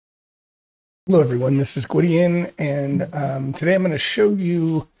Hello everyone, this is Gwydion, and today I'm going to show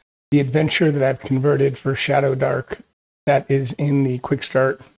you the adventure that I've converted for Shadow Dark that is in the Quick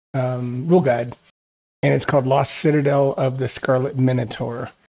Start rule guide, and it's called Lost Citadel of the Scarlet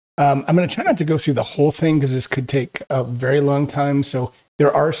Minotaur. I'm going to try not to go through the whole thing because this could take a very long time, so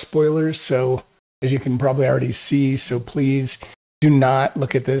there are spoilers, so as you can probably already see, so please do not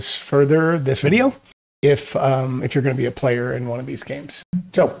look at this video, if you're going to be a player in one of these games.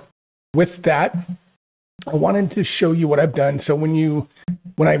 So with that, I wanted to show you what I've done. So when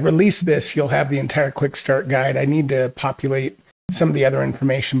I release this, you'll have the entire quick start guide. I need to populate some of the other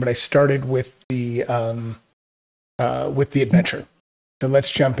information, but I started with the adventure. So let's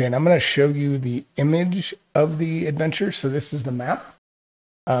jump in. I'm going to show you the image of the adventure. So this is the map.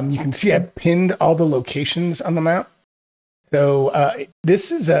 You can see I've pinned all the locations on the map. So this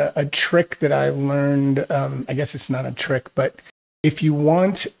is a trick that I learned. I guess it's not a trick, but if you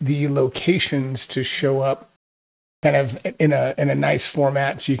want the locations to show up kind of in a nice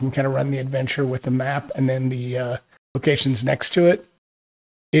format, so you can kind of run the adventure with the map and then the locations next to it.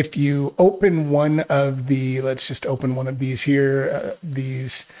 If you open one of the, let's just open one of these here,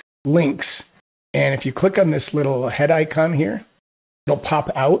 these links, and if you click on this little head icon here, it'll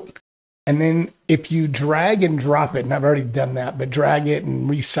pop out. And then if you drag and drop it, and I've already done that, but drag it and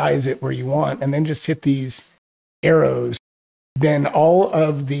resize it where you want, and then just hit these arrows, then all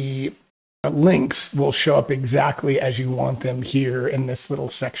of the links will show up exactly as you want them here in this little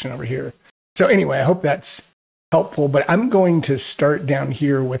section over here. So anyway, I hope that's helpful, but I'm going to start down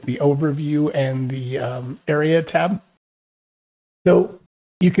here with the overview and the area tab. So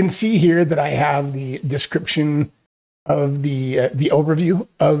you can see here that I have the description of the overview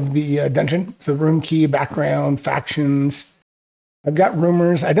of the dungeon. So room key, background, factions. I've got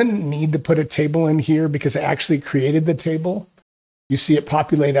rumors. I didn't need to put a table in here because I actually created the table. You see it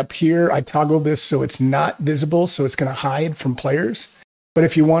populate up here. I toggled this so it's not visible, so it's going to hide from players. But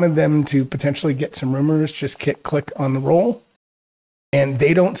if you wanted them to potentially get some rumors, just click on the roll, and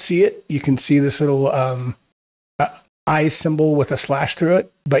they don't see it. You can see this little eye symbol with a slash through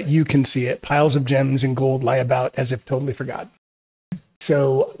it, but you can see it. Piles of gems and gold lie about as if totally forgotten.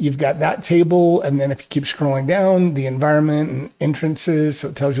 So you've got that table, and then if you keep scrolling down, the environment and entrances, so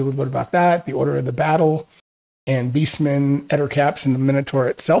it tells you a little bit about that, the order of the battle, and beastmen, ettercaps, and the Minotaur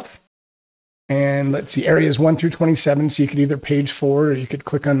itself. And let's see, areas 1 through 27, so you could either page forward or you could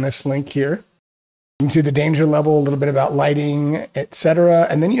click on this link here. You can see the danger level, a little bit about lighting, etc.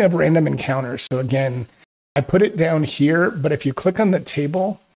 And then you have random encounters. So again, I put it down here, but if you click on the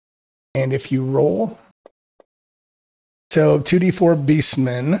table and if you roll, so 2d4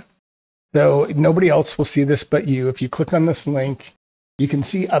 beastmen, so nobody else will see this but you. If you click on this link, you can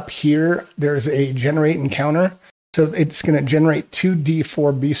see up here, there's a generate encounter. So it's going to generate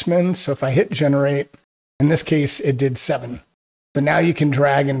 2d4 beastmen. So if I hit generate, in this case, it did 7. So now you can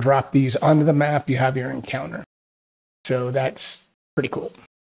drag and drop these onto the map. You have your encounter. So that's pretty cool.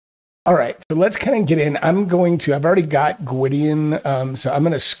 All right, so let's kind of get in. I've already got Gwydion. So I'm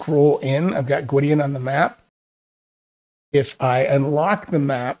going to scroll in. I've got Gwydion on the map. If I unlock the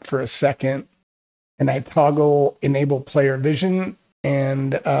map for a second and I toggle enable player vision,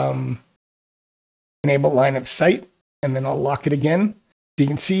 and enable line of sight, and then I'll lock it again. So you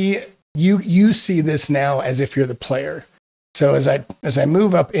can see, you see this now as if you're the player. So as I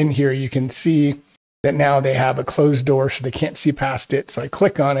move up in here, you can see that now they have a closed door, so they can't see past it. So I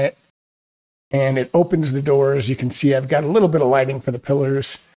click on it, and it opens the doors. You can see I've got a little bit of lighting for the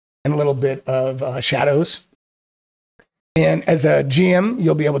pillars and a little bit of shadows. And as a GM,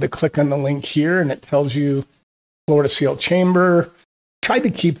 you'll be able to click on the link here, and it tells you floor to seal chamber. Tried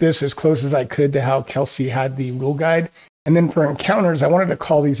to keep this as close as I could to how Kelsey had the rule guide. And then for encounters, I wanted to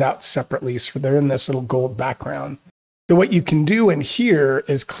call these out separately, so they're in this little gold background. So what you can do in here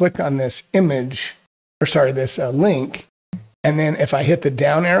is click on this image, or sorry, this link. And then if I hit the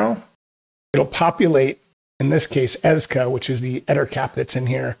down arrow, it'll populate, in this case, Ezka, which is the ettercap that's in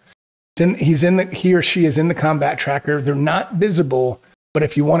here. He or she is in the combat tracker. They're not visible, but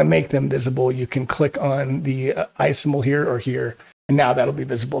if you want to make them visible, you can click on the eye symbol here or here. And now that'll be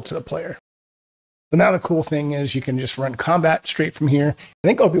visible to the player. So now the cool thing is you can just run combat straight from here. I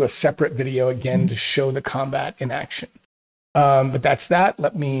think I'll do a separate video again to show the combat in action. But that's that.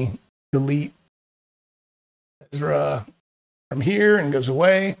 Let me delete Ezra from here and goes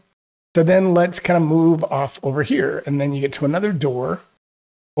away. So then let's kind of move off over here. And then you get to another door,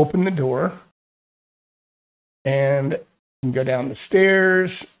 open the door, and you can go down the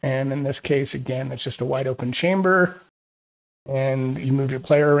stairs. And in this case, again, it's just a wide open chamber. And you move your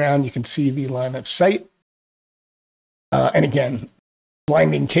player around, you can see the line of sight. And again,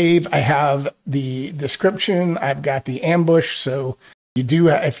 blinding cave. I have the description. I've got the ambush. So you do,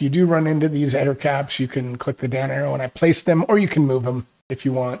 if you do run into these eder caps, you can click the down arrow and I place them, or you can move them if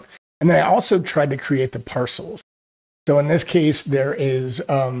you want. And then I also tried to create the parcels. So in this case, there is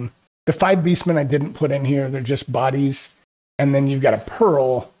the 5 beastmen I didn't put in here. They're just bodies. And then you've got a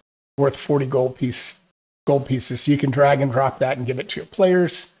pearl worth 40 gold pieces. So you can drag and drop that and give it to your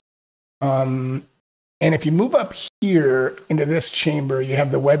players. And if you move up here into this chamber, you have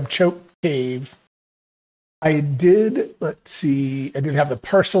the web choke cave. I did have the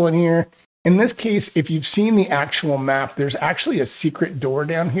parcel in here. In this case, if you've seen the actual map, there's actually a secret door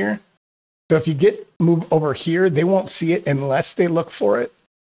down here. So if you move over here, they won't see it unless they look for it.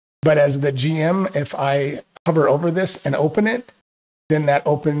 But as the GM, if I hover over this and open it, then that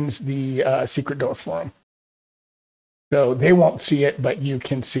opens the secret door for them. So they won't see it, but you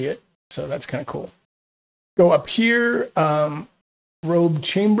can see it. So that's kind of cool. Go up here, robe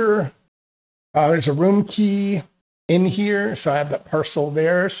chamber. There's a room key in here. So I have that parcel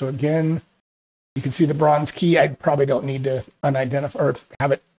there. So again, you can see the bronze key. I probably don't need to unidentify or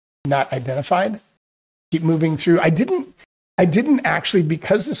have it not identified. Keep moving through. I didn't actually,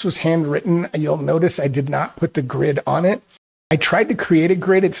 because this was handwritten, you'll notice I did not put the grid on it. I tried to create a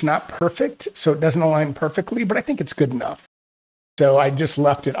grid. It's not perfect, so it doesn't align perfectly, but I think it's good enough. So I just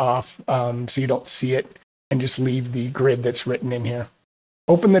left it off so you don't see it and just leave the grid that's written in here.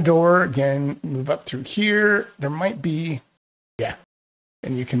 Open the door, again, move up through here. There might be, yeah.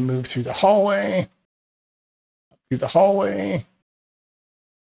 And you can move through the hallway,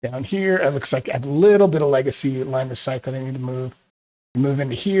 down here. It looks like a little bit of legacy line of sight that I need to move. Move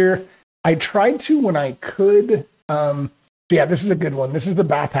into here. I tried to when I could. Yeah, this is a good one. This is the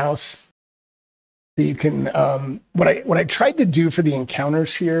bathhouse. So you can, what I tried to do for the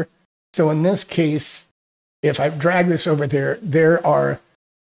encounters here. So in this case, if I drag this over there,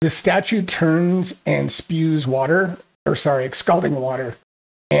 the statue turns and spews water, or sorry, scalding water.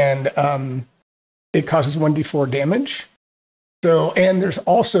 And it causes 1d4 damage. So, and there's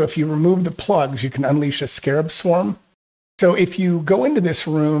also, if you remove the plugs, you can unleash a scarab swarm. So if you go into this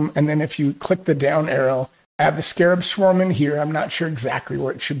room, and then if you click the down arrow, I have the scarab swarm in here. I'm not sure exactly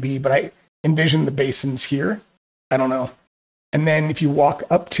where it should be, but I envision the basins here. I don't know. And then if you walk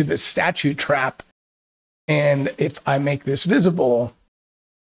up to the statue trap, and if I make this visible,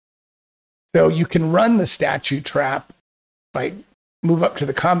 so you can run the statue trap by move up to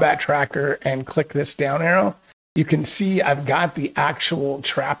the combat tracker and click this down arrow. You can see I've got the actual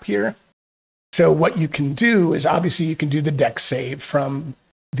trap here. So what you can do is obviously you can do the dex save from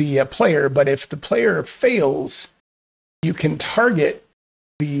the player, but if the player fails, you can target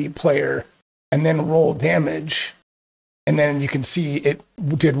the player and then roll damage. And then you can see it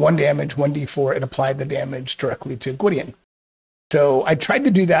did 1 damage, 1d4. It applied the damage directly to Gwydion. So I tried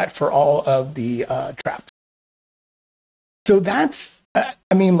to do that for all of the traps. So that's,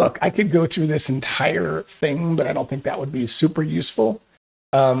 I mean, look, I could go through this entire thing, but I don't think that would be super useful.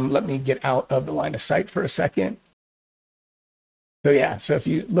 Let me get out of the line of sight for a second. So yeah, so if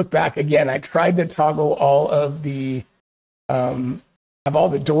you look back again, I tried to toggle all of the, have all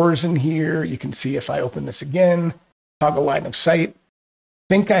the doors in here. You can see if I open this again, toggle line of sight. I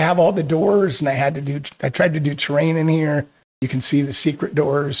think I have all the doors, and I tried to do terrain in here. You can see the secret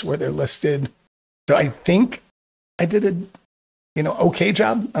doors where they're listed. So I think I did a, okay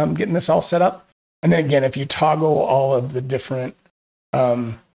job getting this all set up. And then again, if you toggle all of the different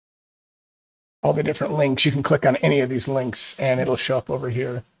links, you can click on any of these links and it'll show up over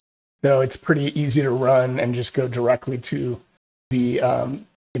here. So it's pretty easy to run and just go directly to the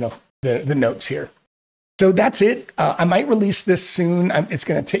the notes here. So that's it. I might release this soon. It's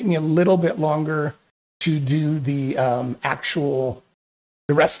going to take me a little bit longer to do the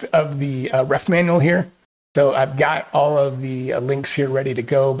rest of the ref manual here. So I've got all of the links here ready to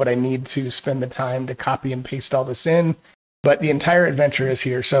go, but I need to spend the time to copy and paste all this in. But the entire adventure is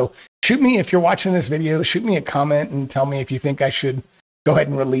here. So shoot me, if you're watching this video, shoot me a comment and tell me if you think I should go ahead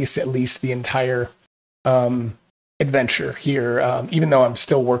and release at least the entire adventure here, even though I'm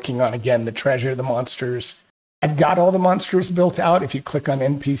still working on, again, the treasure, the monsters. I've got all the monsters built out. If you click on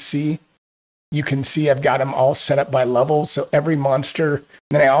NPC, you can see I've got them all set up by level. So every monster, and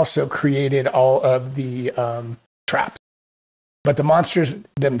then I also created all of the traps. But the monsters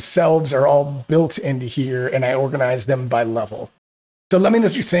themselves are all built into here, and I organized them by level. So let me know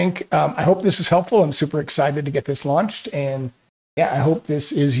what you think. I hope this is helpful. I'm super excited to get this launched. And yeah, I hope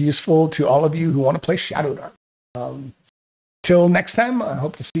this is useful to all of you who want to play Shadowdark. Till next time, I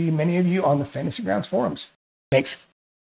hope to see many of you on the Fantasy Grounds forums. Thanks.